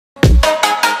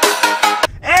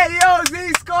Hey yo,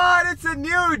 Z Squad, it's a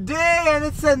new day and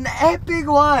it's an epic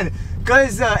one.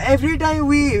 Cause every time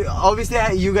obviously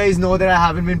you guys know that I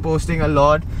haven't been posting a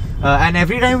lot, and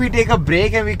every time we take a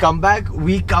break and we come back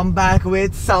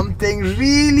with something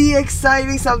really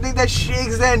exciting, something that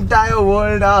shakes the entire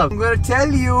world up. I'm gonna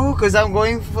tell you, cause I'm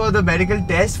going for the medical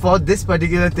test for this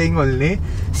particular thing only.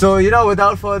 So you know,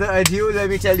 without further ado, let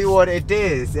me tell you what it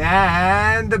is.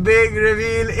 And the big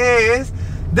reveal is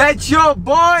that your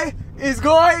boy is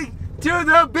going to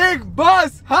the Big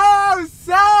Boss house,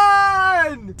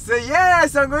 son! So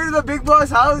yes, I'm going to the Big Boss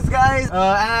house, guys,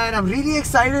 and I'm really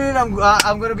excited. I'm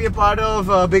gonna be a part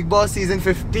of Big Boss season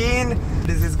 15.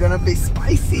 This is gonna be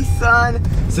spicy, son.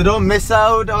 So don't miss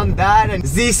out on that. And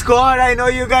Z Squad, I know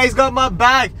you guys got my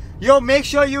back. Yo, make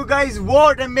sure you guys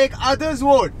vote and make others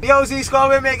vote. Yo, Z Squad,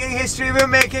 we're making history, we're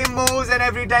making moves, and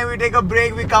every time we take a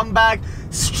break, we come back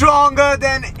stronger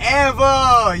than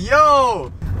ever.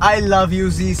 Yo! I love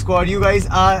you, Z Squad. You guys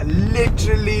are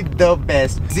literally the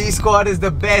best. Z Squad is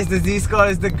the best. The Z Squad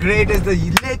is the greatest, the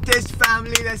latest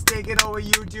family that's taken over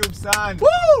YouTube, son.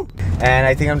 Woo! And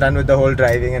I think I'm done with the whole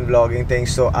driving and vlogging thing,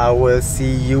 so I will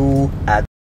see you at.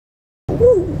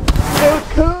 Woo! Look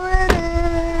who it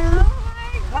is!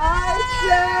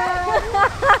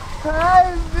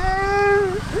 Hi,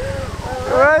 babe!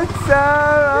 What's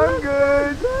up? I'm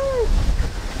good.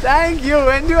 Thank you.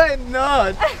 When do I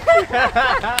not?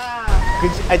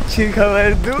 कुछ अच्छी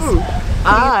खबर दूँ.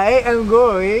 I am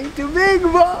going to Big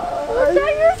Boss. What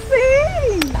are you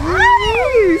saying?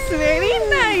 Nice, very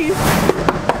nice.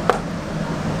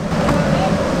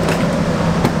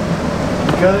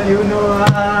 Girl, you know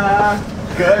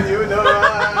Girl, you know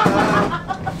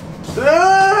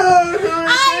Look,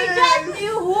 I just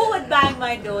knew who would bang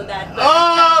my door that day.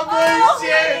 Oh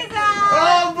bullshit!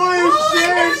 Oh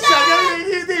bullshit!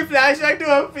 Suddenly flashback to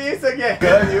her face again.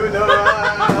 Girl, you know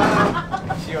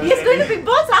He's going to Big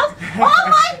Boss house? Oh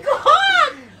my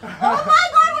god! Oh my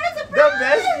god, what a surprise! The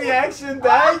best reaction.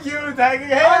 Thank you.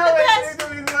 Hey, all the best.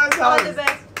 All the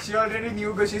best. She already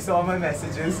knew because she saw my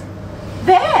messages.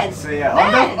 When? So yeah.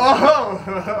 When?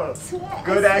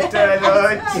 Good actor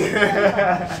alert.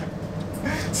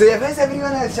 So yeah, where's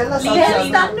everyone else? Chal na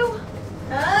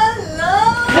Hello.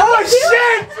 Oh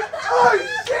shit! Oh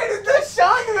shit! It's the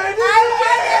shark, man!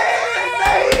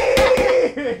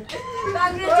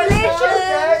 Congratulations!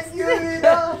 Thank you,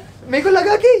 Leena. मेरे को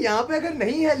लगा कि यहाँ पे अगर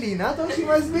नहीं है लीना तो she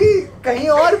must be कहीं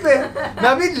और पे. मैं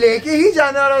अभी लेके ही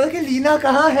जाने वाला था कि लीना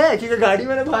कहाँ है, क्योंकि गाड़ी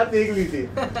मैंने बाहर देख ली थी.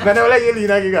 मैंने बोला ये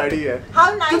लीना की गाड़ी है.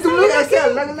 तो तुम लोग ऐसे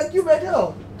अलग-अलग क्यों बैठे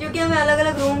हो? क्योंकि हमें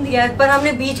अलग-अलग रूम दिया है, पर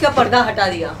हमने बीच का पर्दा हटा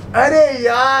दिया. अरे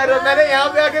यार, मैंने यहाँ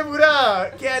पे आके पूरा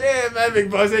क्या रे मैं बिग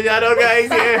बॉस से जा रहा हूँ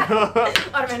गाइस ये.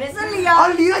 और मैंने सुन लिया.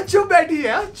 और लीना चुप बैठी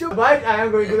है, चुप. But I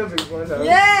am going to the Big Boss house.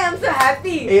 Yeah, I'm so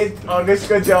happy. 8 अगस्त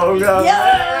को जाऊँगा.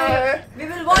 Yeah, we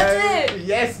will watch it.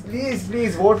 Yes,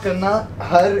 please vote करना.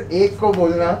 हर एक को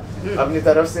बोलना अपनी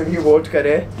तरफ से भी vote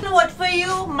करे. I'm gonna vote for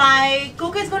you. My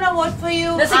cook is gonna vote for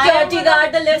you. The security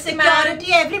guard, the lift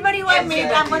security, everybody who I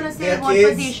made, I'm gonna say vote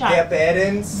for Disha. Their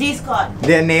parents, Z Squad.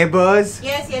 their neighbors,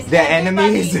 Yes, their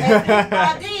enemies.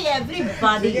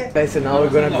 Everybody. Okay, so now we're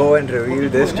gonna go and reveal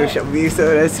this to Shabbir sir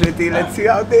and Sriti. Let's see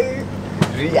how they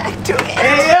react to it.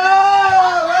 Hey yo!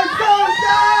 What's up,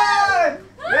 son?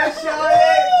 Let's show it.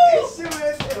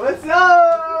 What's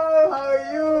up? How are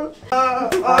you?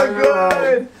 All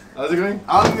good. How's it going?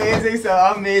 Amazing, sir.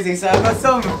 Amazing, sir. I've got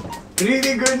some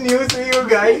really good news for you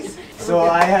guys. So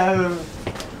I have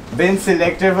been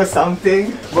selected for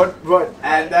something. What?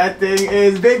 And that thing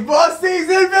is Big Boss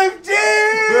season 15!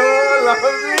 Oh,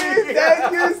 lovely.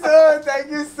 Thank you, sir.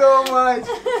 Thank you so much.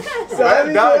 So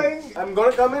Well done. I'm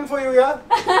gonna come in for you, yeah?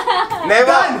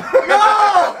 Never. No.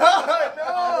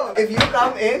 If you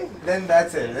come in, then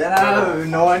that's it. Then I have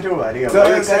no one to worry about.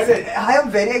 So That's it. I am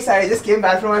very excited. I just came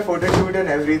back from my photo shoot and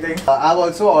everything. I've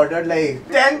also ordered like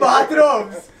 10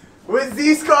 bathrobes with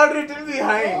Z Squad written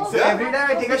behind. So every time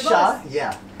I take a shower,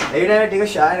 every time I take a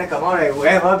shower and I come out, I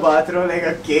wear my bathrobe like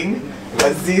a king.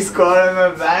 A Z Squad on my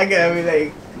bag and I'll be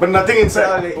like. But nothing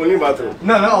inside, only bathroom.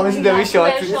 No, obviously there'll be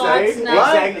shorts inside.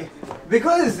 Exactly.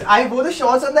 Because I wore the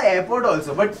shorts on the airport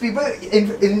also, but people,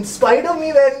 in spite of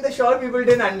me wearing the short, people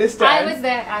didn't understand. I was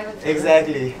there.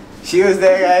 Exactly. She was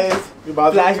there, guys.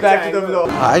 Flashback to the vlog.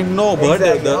 I know, but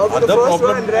Exactly. the Now for other the first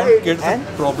problem one, on right? kids And?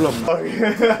 is problem.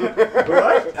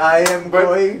 What? I am But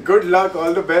going. good luck,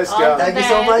 all the best, All yeah. the Thank you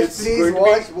so much. It's Please going to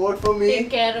watch, vote for me. Take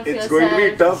care of It's yourself. going to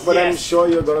be tough, but I'm Yes. sure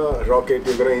you're gonna rock it.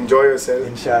 You're gonna enjoy yourself.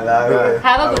 Inshallah. I will.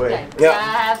 Have I a good will. time. Yeah.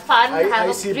 Have fun. I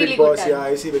have see a really Big good Boss, time.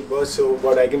 I see Big Boss. So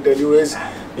what I can tell you is,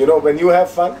 You know, when you have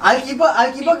fun, People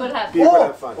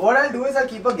have fun. What I'll do is I'll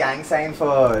keep a gang sign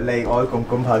for like all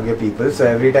Kumkum Bhagya people. So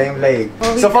every time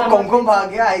so for Kumkum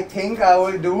Bhagya, I think I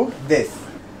will do this.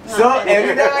 So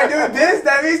every time I do this,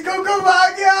 that means Kumkum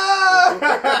Bhagya.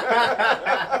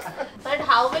 But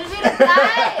how will we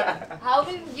reply? How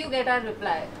will you get our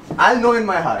reply? I'll know in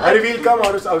my heart. and we'll come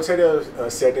outside your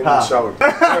set and we'll shout.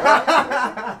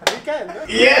 We can. No?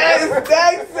 Yes,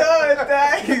 thanks sir,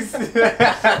 thanks.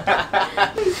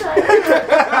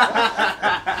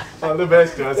 All the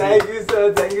best, Josie. Thank you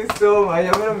sir, thank you so much.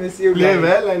 I'm gonna miss you. Play guys.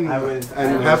 well and I will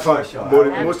have fun. for sure.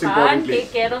 Most And importantly.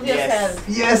 take care of yourself.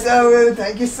 Yes, I will.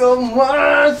 Thank you so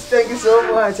much. Thank you so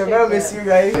much. I'm gonna miss you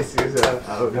guys. Miss you, sir.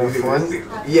 I will really miss you.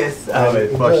 Yes, I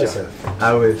will. For sure.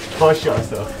 I will. For sure,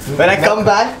 sir. When I come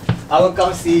back, I will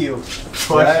come see you.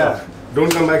 For sure.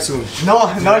 Don't come back soon.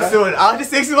 No, not soon. After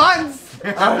 6 months.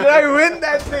 After I win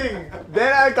that thing,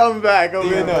 then I'll come back. A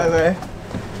winner.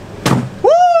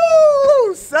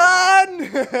 Woo, son!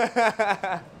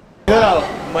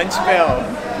 मंच पे आओ.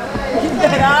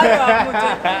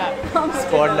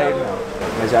 Spotlight में.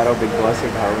 मैं जा रहा हूँ big boss के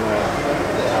भाव में.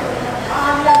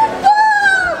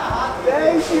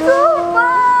 Thank you.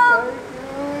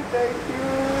 Thank you.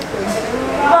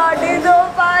 Party दो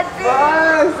पार्टी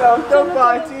बस अब तो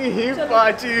पार्टी ही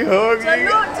पार्टी होगी.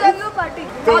 चलो चलो पार्टी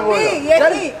तो अभी बोलो.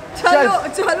 यही चलो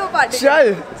चलो पार्टी चल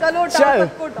चलो चल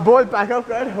टाप को टाप. बोल पैकअप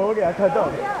कर हो गया खत्म.